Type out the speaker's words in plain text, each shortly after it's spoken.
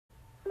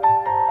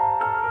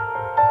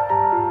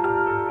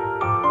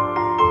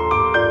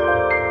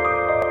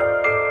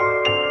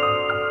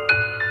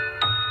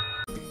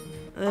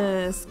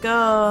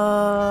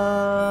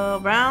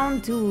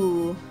round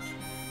 2.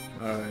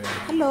 Alright.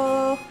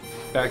 Hello.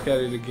 Back at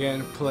it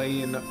again,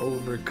 playing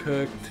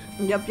Overcooked.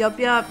 Yep.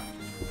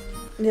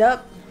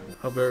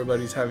 Hope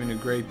everybody's having a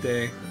great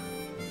day.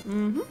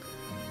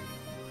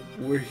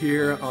 We're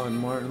here on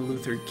Martin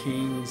Luther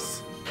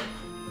King's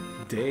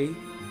day.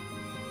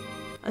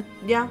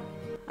 Yeah,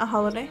 a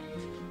holiday.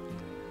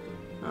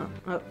 Oh,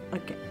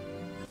 okay.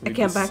 I We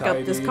can't back up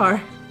this decided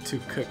car. to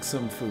cook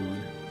some food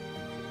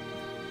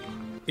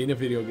in a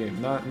video game,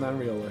 not in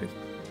real life.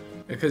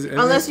 Because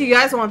Unless you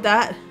guys want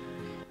that,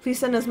 please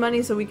send us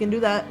money so we can do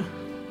that.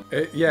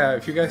 yeah,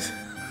 if you guys.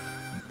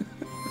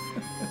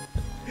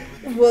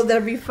 Will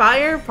there be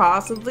fire?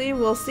 Possibly.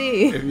 We'll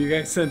see. If you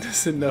guys send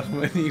us enough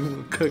money,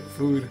 we'll cook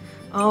food.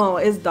 Oh,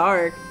 it's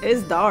dark.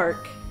 It's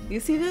dark.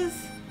 You see this?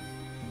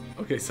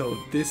 Okay, so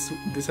this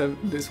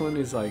one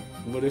is like,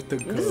 what if the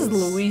ghost... This is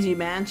Luigi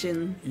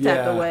Mansion type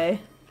Yeah. of way.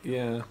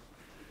 Yeah.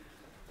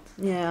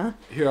 Yeah.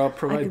 Here, I'll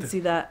provide. I can see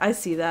that. I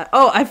see that.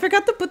 Oh, I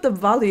forgot to put the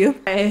volume.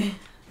 Okay.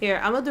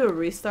 Here, I'm gonna do a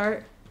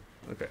restart.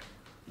 Okay.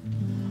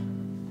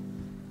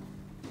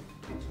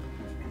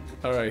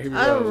 All right, here we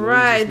go. All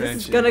right, Luigi's this is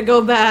Mansion. gonna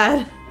go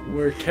bad.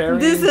 We're carrying.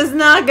 This is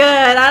not good.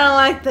 I don't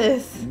like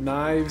this.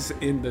 Knives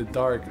in the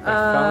dark. I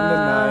found the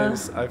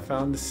knives. I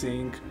found the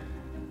sink.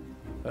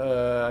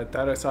 I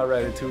thought I saw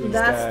Ratatouille instead.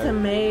 That's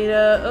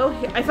tomato. Oh,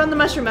 here. I found the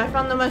mushroom. I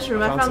found the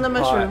mushroom. I found the some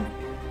mushroom. pot.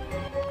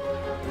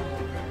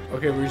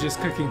 Okay, we're just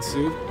cooking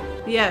soup.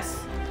 Yes.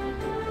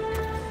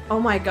 Oh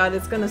my god,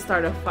 it's gonna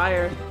start a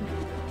fire.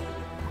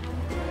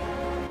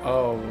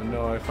 Oh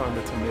no, I found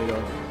the tomato.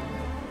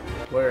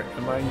 Where?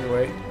 Am I in your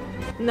way?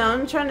 No,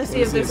 I'm trying to see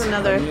What if is there's this,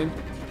 another. onion?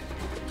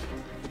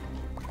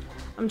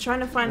 I'm trying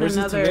to find Where's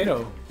another. the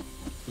tomato?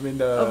 I mean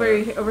the...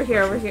 Over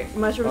here.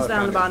 Mushrooms Oh, I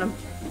down the found it.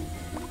 bottom.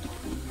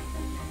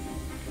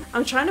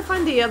 I'm trying to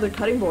find the other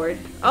cutting board.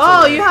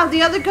 Oh, you have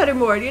the other cutting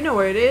board. You know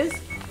where it is.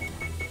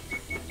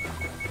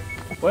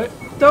 What?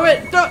 Throw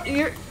it.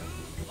 You're.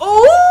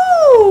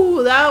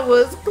 Oh, that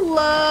was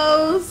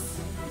close.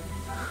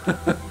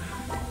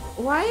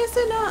 Why is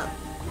it not?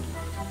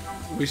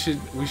 We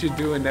should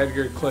do an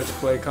Edgar Clutch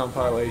Play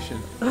compilation.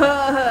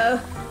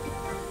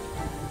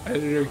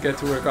 Editor, get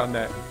to work on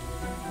that.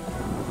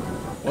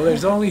 Well,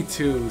 there's only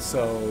 2,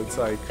 so it's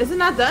like... Is it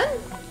not done?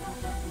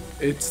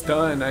 It's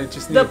done, I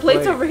just need The a plate.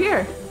 plate's over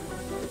here.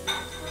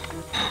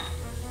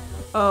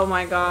 Oh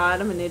my god,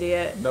 I'm an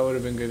idiot. That would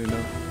have been good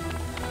enough.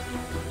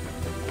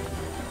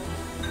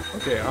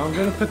 Okay, I'm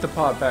gonna put the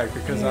pot back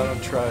because I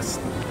don't trust.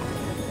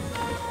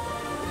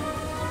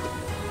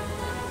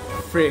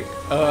 Frick.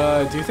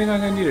 Do you think I'm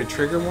gonna need a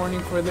trigger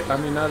warning for this? I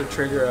mean, not a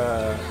trigger,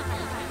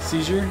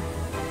 seizure?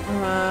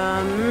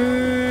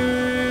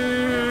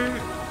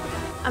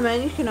 I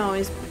mean, you can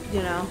always,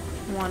 you know,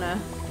 wanna,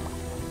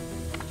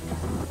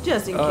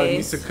 just in Oh, it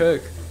needs case. to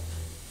cook.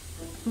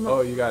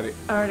 Oh, you got it.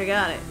 I already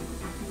got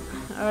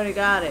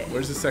it.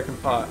 Where's the second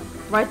pot?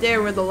 Right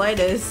there where the light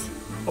is.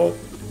 Oh.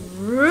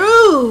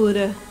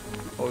 Rude!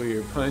 Oh,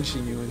 you're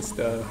punching you and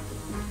stuff.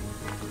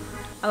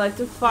 I like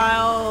to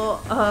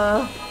file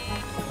a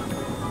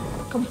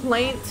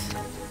complaint.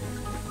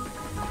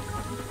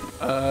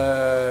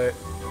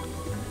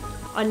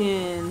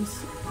 Onions.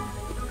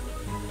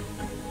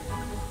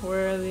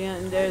 Where are the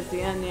onions? There's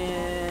the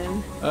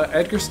onion.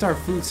 Edgar Star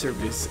Food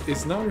Service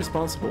is not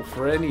responsible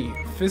for any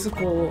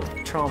physical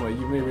trauma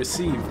you may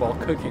receive while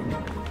cooking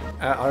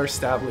at our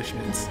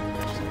establishments.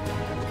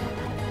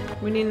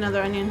 We need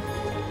another onion.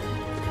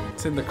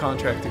 It's in the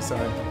contracting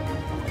side.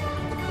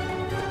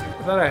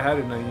 I thought I had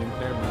an onion.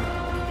 Never mind.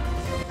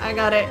 I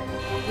got it.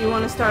 You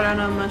want to start on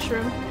a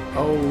mushroom?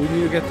 Oh, we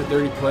need to get the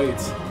dirty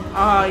plates.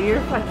 Oh,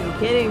 you're fucking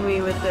kidding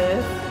me with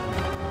this.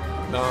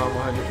 No,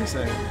 I'm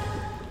 100%.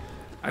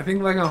 I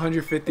think like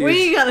 150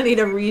 We is... gonna need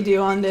a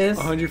redo on this.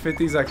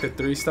 150 is like the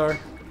 3-star.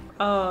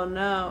 Oh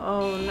no,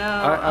 oh no.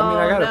 I mean,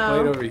 I got a no.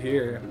 plate over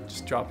here.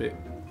 Just drop it.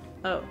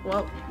 Oh,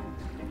 well.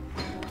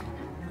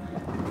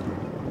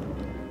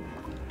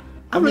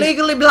 I'm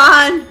legally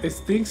blind. It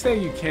thinks that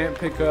you can't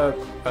pick up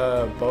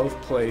both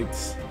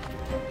plates.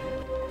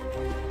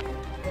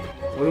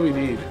 What do we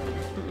need?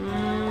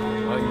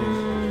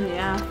 Onion.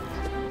 Yeah.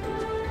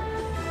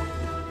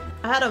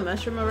 I had a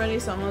mushroom already,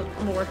 so I'm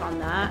gonna work on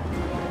that.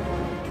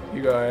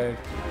 You go ahead.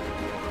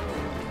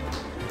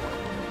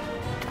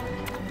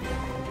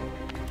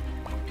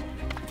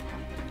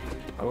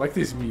 I like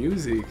this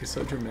music. It's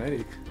so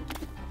dramatic.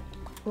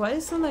 Why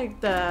does it sound like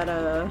that,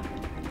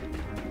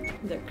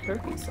 that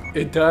Kirby song?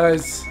 It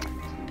does.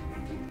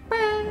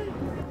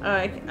 Oh,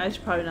 I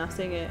should probably not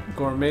sing it.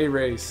 Gourmet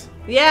Race.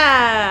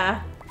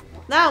 Yeah!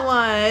 That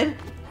one!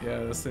 Yeah,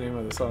 that's the name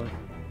of the song.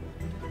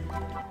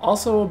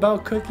 Also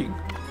about cooking.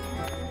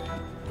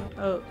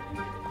 Oh.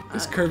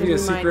 Is I Kirby think a we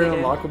secret might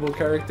need unlockable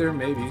character?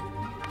 Maybe.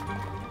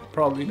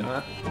 Probably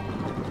not.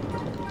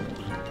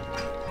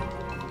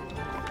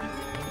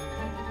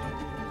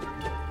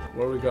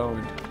 Where are we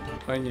going?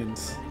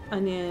 Onions.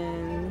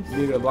 Onions.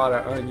 Need a lot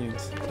of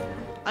onions.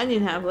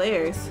 Onion have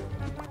layers.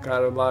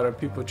 Got a lot of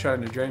people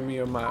trying to drain me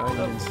of my Oh,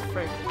 onions.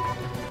 frick.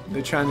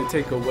 They're trying to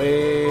take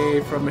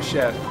away from a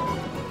chef.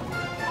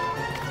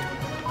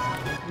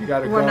 You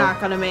gotta go. We're not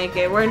gonna make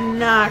it. We're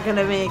not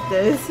gonna make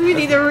this. We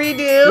need to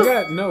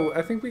redo. No,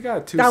 I think we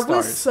got 2 That stars.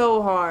 was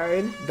so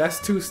hard.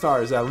 That's 2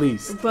 stars at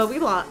least. But we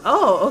lost.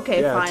 Oh,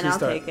 okay, Yeah, fine. 2 I'll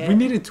stars. take it. We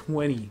needed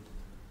 20.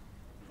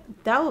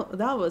 That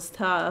was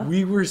tough.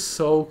 We were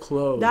so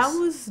close. That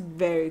was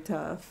very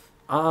tough.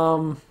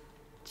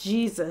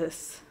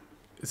 Jesus.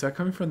 Is that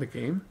coming from the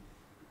game?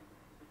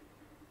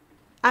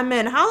 I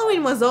mean,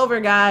 Halloween was over,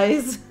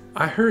 guys.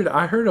 I heard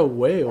a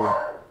whale.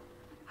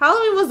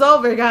 Halloween was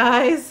over,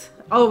 guys.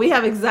 Oh, we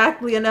have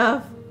exactly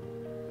enough.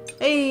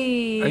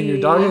 Hey. And your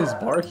dog is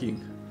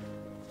barking.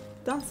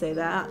 Don't say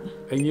that.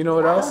 And you know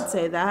what else? Don't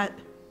say that.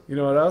 You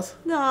know what else?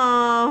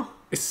 No.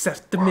 It's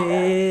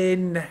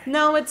Septimin.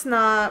 No, it's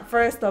not.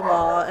 First of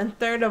all, and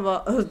third of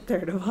all,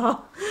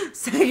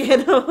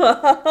 second of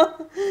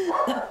all.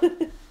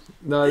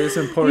 No, this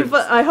is important.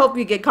 I hope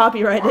you get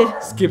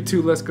copyrighted. Skip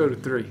 2, let's go to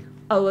 3.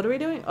 Oh, what are we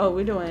doing? Oh,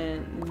 we're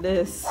doing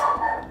this.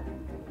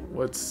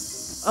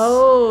 What's...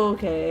 Oh,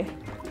 okay.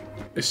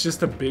 It's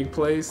just a big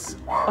place.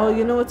 Oh,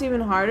 you know what's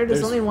even harder?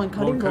 There's only one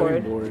cutting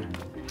board.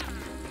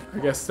 I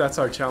guess that's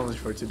our challenge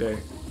for today.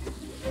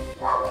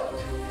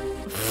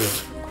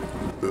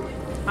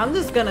 I'm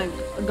just gonna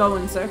go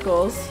in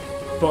circles.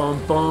 Bum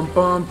bum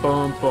bum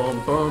bum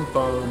bum bum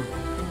bum.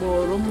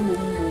 Boom, boom,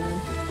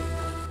 boom.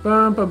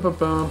 Bum bum bum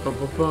bum bum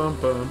bum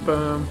bum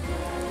bum.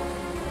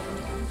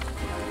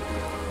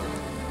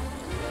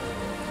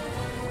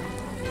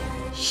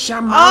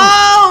 Shaman.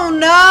 Oh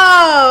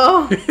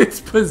no!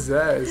 It's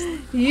possessed.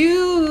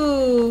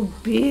 You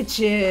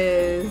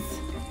bitches.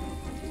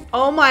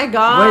 Oh my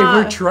god. Wait,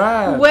 we're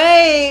trapped.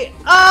 Wait.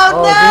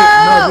 Oh,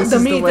 no! This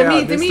is the way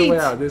out. The meat.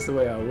 This is the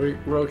way out. We're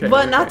okay.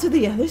 But we're not okay. to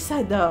the other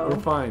side though. We're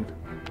fine.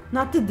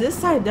 Not to this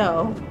side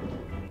though.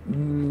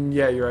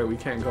 Yeah, you're right. We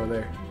can't go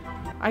there.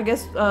 I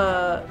guess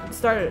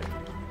start.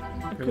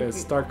 We're gonna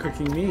start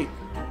cooking meat.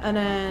 And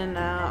then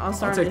I'll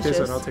start. I'll take this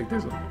one. I'll take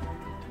this one.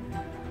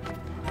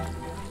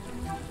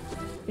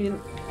 Way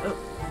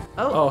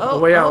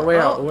out. Way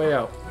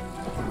out.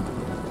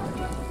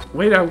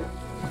 Wait out.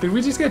 Did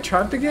we just get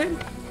trapped again?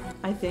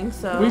 I think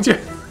so. We just.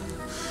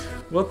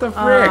 What the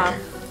frick?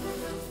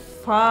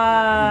 Fuck.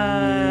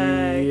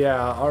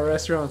 Yeah, our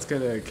restaurant's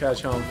gonna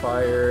catch on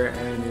fire,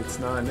 and it's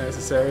not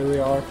necessarily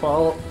our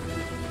fault.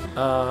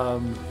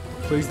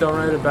 Please don't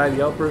write a bad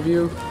Yelp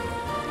review.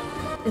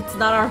 It's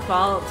not our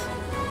fault.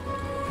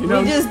 You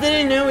know, we just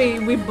didn't know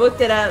we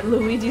booked it at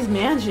Luigi's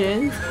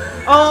Mansion.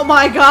 Oh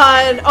my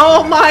god!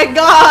 Oh my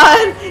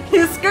god!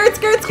 His skirt.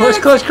 Clutch.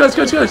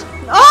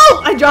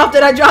 Oh! I dropped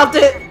it!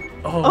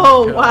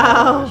 Oh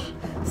wow! gosh.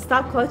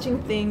 Stop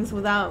clutching things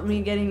without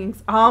me getting.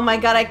 Oh my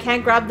god! I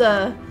can't grab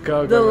the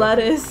Go.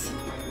 lettuce.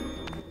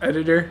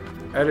 Editor,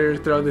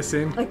 throw this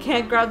in. I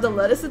can't grab the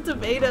lettuce and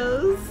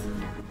tomatoes.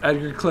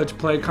 Edgar Clutch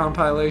Play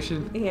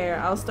compilation. Here,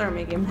 I'll start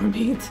making more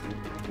meat.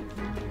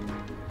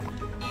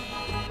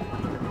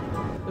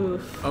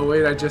 Oof. Oh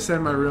wait, I just said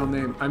my real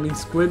name. I mean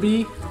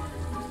Squibby.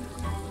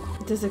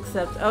 Just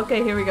accept.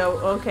 Okay, here we go.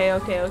 Okay.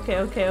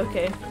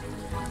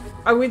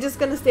 Are we just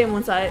gonna stay on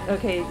one side?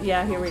 Okay,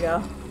 yeah, here we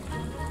go.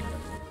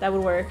 That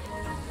would work.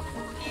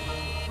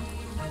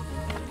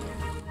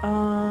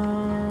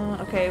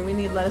 Okay, we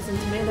need lettuce and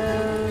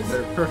tomatoes.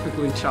 They're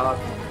perfectly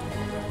chopped.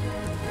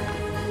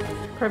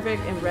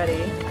 Perfect and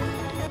ready.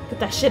 Get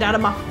that shit out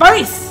of my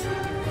face!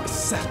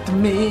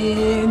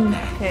 Septimin.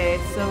 Okay,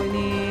 so we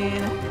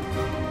need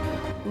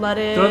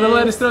lettuce. Throw the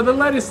lettuce. The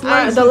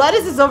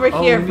lettuce is over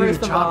here, we need first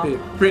to of chop all. it.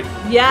 Brit.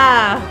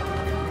 Yeah.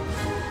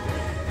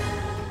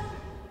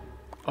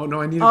 Oh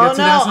no, I need to get to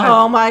that side.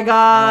 Oh my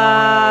god.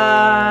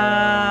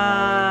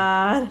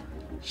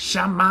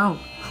 Shaman.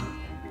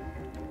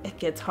 It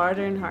gets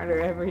harder and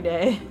harder every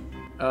day.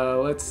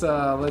 Let's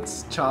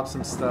chop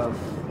some stuff.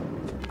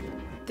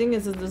 Thing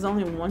is, there's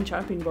only one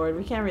chopping board.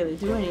 We can't really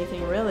do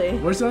anything, really.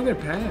 Where's the other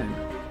pan?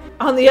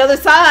 On the other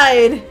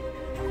side.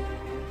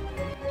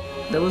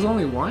 There was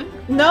only one?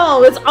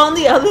 No, it's on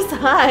the other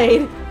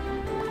side.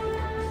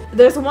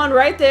 There's one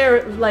right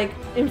there, like,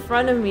 in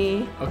front of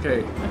me.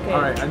 Okay.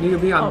 Alright, I need to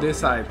be on this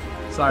side.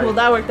 Sorry. Well,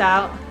 that worked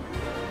out.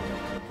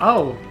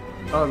 Oh,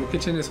 the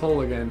kitchen is whole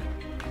again.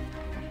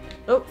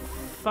 Oh,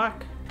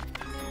 fuck.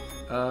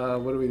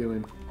 What are we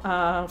doing?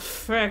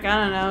 Frick, I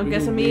don't know.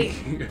 Get some meat.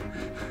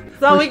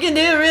 That's all we can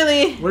do,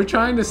 really. We're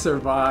trying to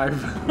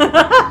survive.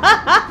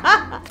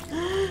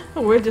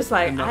 We're just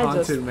like, I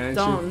just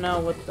don't know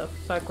what the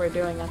fuck we're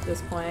doing at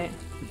this point.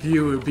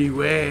 Viewer,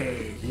 beware.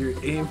 You're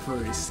in for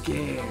a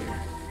scare.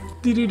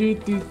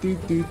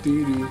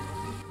 Do-do-do-do-do-do-do.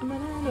 I'm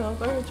an idle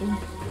virgin.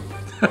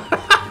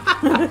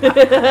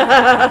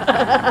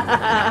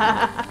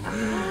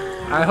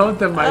 I hope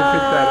the mic picked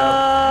that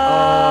up.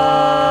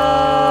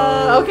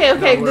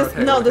 Okay.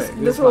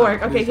 This will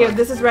work. Okay, here, fine.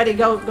 this is ready.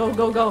 Go.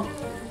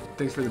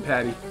 Thanks for the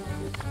patty.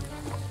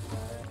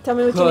 Tell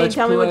me what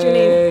you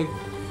need.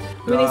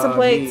 We need some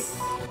plates.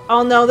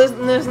 Oh no,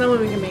 there's no way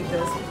we can make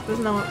this.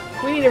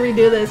 We need to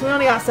redo this. We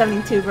only got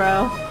 72,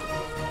 bro.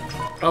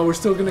 Oh, we're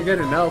still gonna get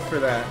an L for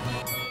that.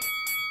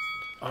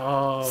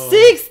 Oh.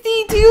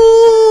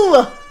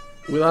 62!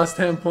 We lost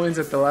 10 points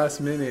at the last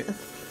minute.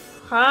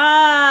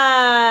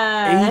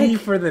 Fuck. 80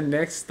 for the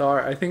next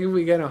star. I think if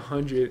we get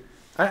 100,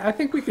 I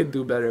think we could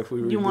do better if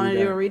we redo. You want to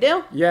do a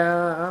redo?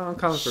 Yeah, I'm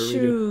calling for a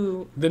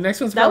redo. The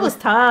next one's probably, that was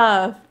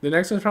tough. The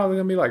next one's probably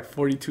gonna be like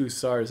 42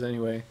 stars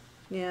anyway.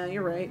 Yeah,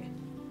 you're right.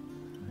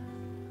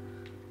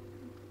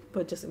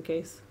 But just in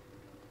case.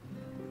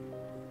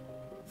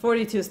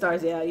 42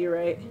 stars, yeah, you're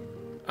right.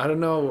 I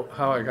don't know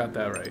how I got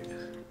that right.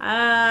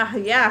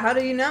 Yeah, how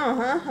do you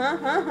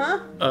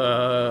know?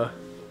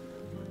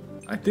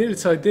 I did it,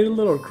 so I did a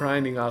little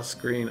grinding off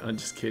screen. I'm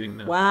just kidding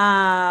now.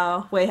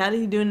 Wow. Wait, how are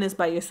you doing this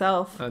by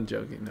yourself? I'm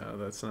joking. No,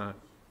 that's not.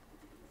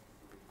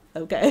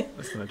 Okay.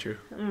 That's not true.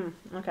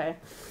 Okay.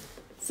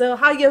 So,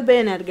 how you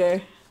been,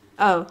 Edgar?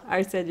 Oh,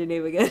 I said your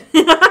name again.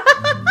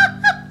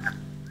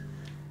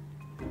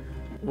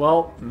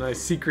 Well, my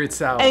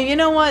secret's out. And you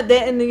know what?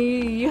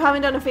 You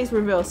haven't done a face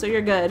reveal, so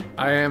you're good.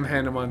 I am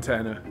Hannah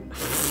Montana.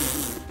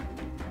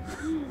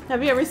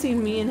 Have you ever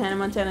seen me and Hannah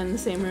Montana in the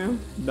same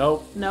room?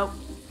 Nope. Nope.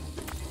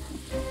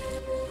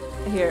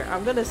 Here,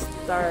 I'm gonna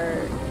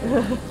start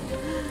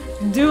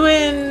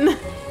doing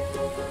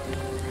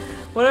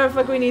whatever the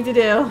fuck we need to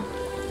do.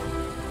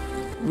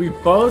 We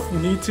both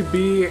need to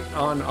be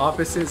on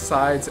opposite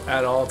sides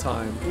at all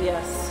times.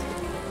 Yes.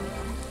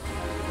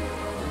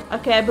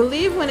 Okay, I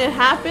believe when it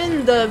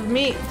happened, the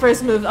meat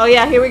first moved. Oh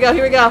yeah, here we go,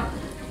 here we go.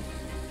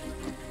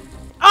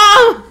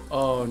 Oh!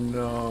 Oh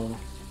no.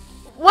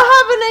 What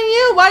happened to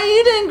you? Why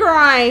you didn't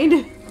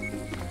grind?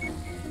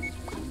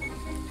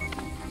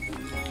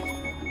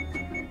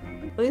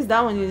 At least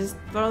that one, you just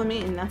throw the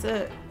meat and that's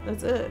it.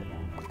 That's it.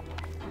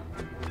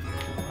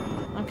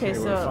 Okay,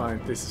 so... we're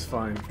fine. This is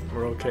fine.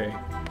 We're okay.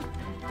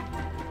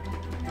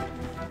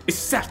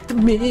 It's after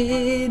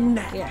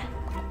midnight. Yeah.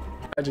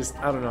 I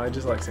don't know. I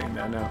just like saying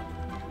that now.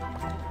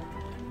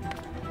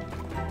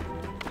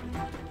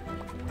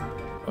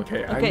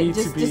 Okay, I need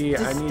to be.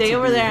 Just stay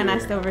over there and I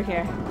stay over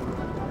here.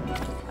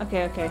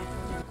 Okay, okay.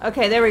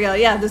 Okay, there we go.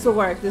 Yeah, this will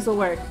work. This will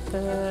work.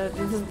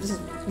 This is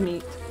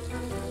meat.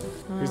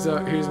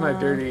 Here's my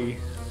dirty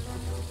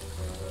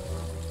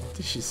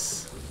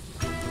dishes.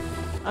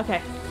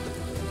 Okay.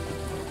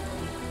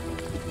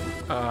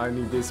 I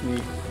need this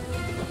meat.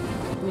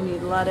 We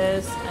need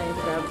lettuce. I need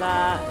to grab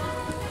that.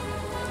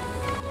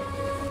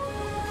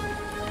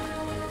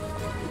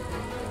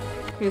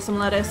 Here's some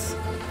lettuce.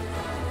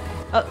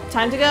 Oh,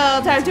 time to go.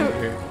 Time to...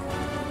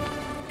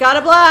 Gotta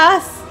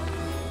blast!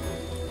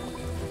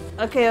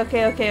 Okay,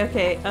 okay, okay,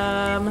 okay.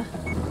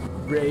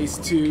 Race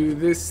to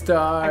the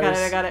stars. I got it,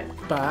 I got it.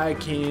 Buy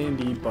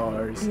candy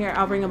bars. Here,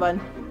 I'll bring a bun.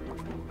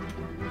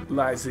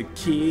 Lies a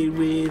kid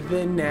with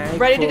a knack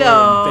Ready to for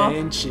go.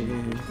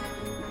 invention.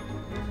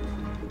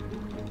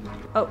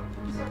 Oh.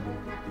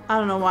 I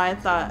don't know why I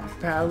thought.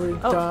 Powered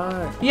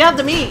dart. You have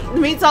the meat. The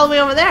meat's all the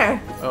way over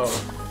there. Oh.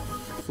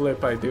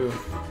 Flip, I do.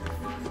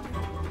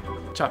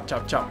 Chop,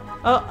 chop, chop.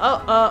 Ooh.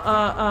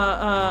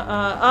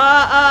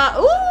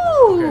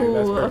 Okay,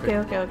 that's perfect. Okay,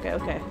 okay, okay,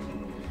 okay.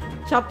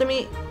 Chop the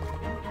meat.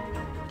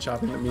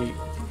 Chopping the meat.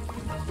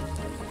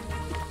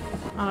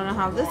 I don't know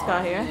how this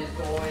got here.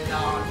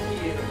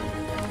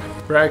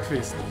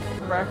 Breakfast.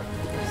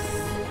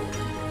 Breakfast.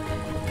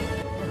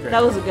 Okay.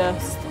 That was a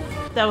ghost.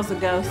 That was a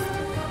ghost.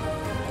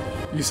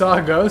 You saw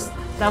a ghost?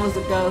 That was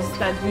a ghost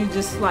that you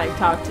just like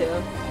talked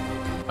to.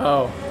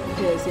 Oh.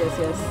 Yes, yes,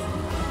 yes.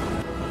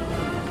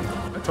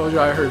 I told you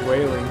I heard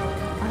wailing.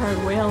 I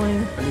heard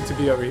wailing. I need to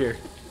be over here.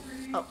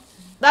 Oh,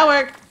 that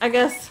worked, I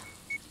guess.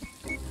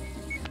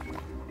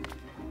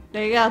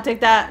 There you go, take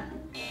that.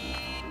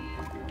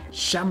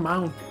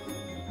 Shaman.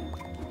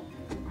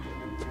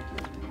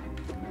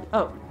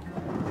 Oh.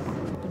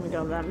 Let me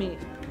go with that meat.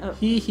 Oh.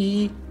 Hee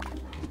hee.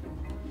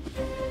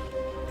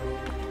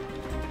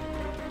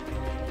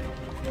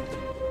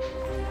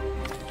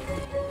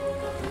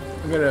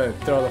 I'm gonna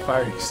throw the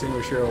fire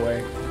extinguisher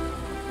away.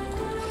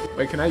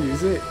 Wait, can I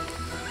use it?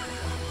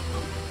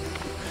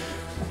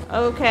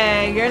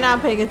 Okay, you're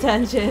not paying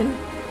attention.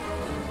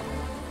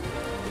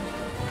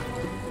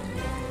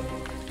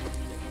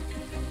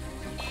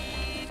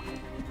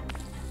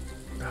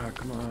 Ah,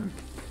 come on.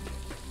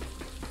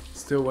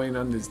 Still waiting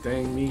on this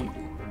dang meat.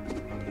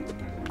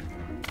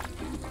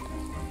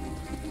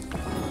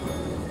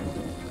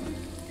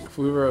 If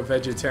we were a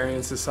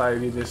vegetarian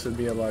society, this would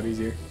be a lot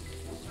easier.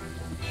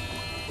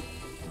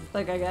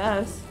 Like, I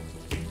guess.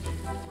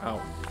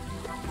 Ow.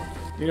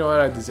 You know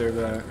what? I deserve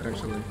that,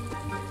 actually.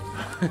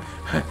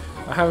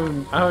 I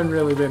haven't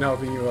really been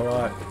helping you a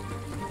lot.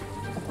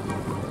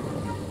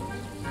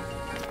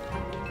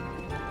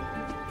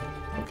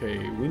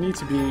 Okay, we need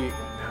to be... Oh,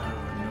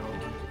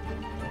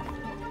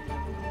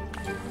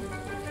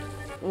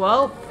 no.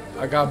 Well.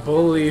 I got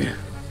bullied.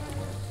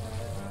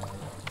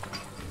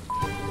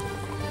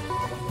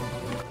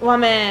 1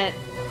 minute.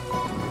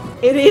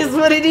 It is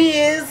what it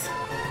is.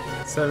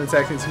 7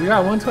 seconds. We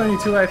got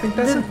 122. I think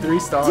that's a 3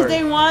 stars. Did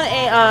they want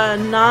a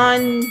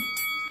non...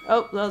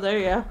 Oh, well, there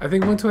you go. I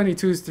think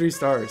 122 is 3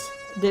 stars.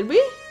 Did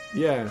we?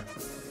 Yeah.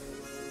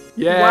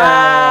 Yeah.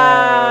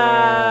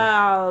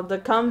 Wow. The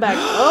comeback.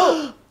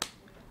 Oh.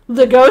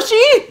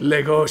 Legoshi?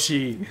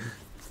 Legoshi.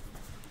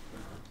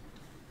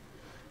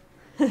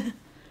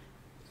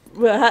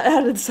 Well,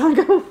 how did the song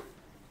go?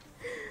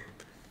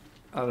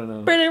 I don't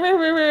know.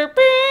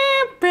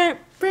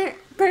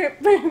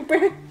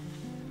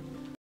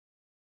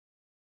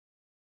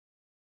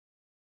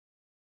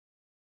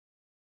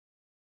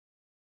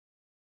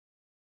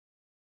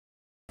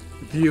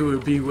 Viewer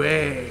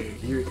beware,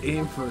 you're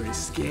in for a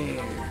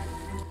scare.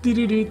 Do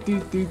do do do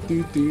do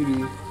do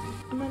do.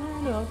 I'm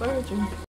an virgin.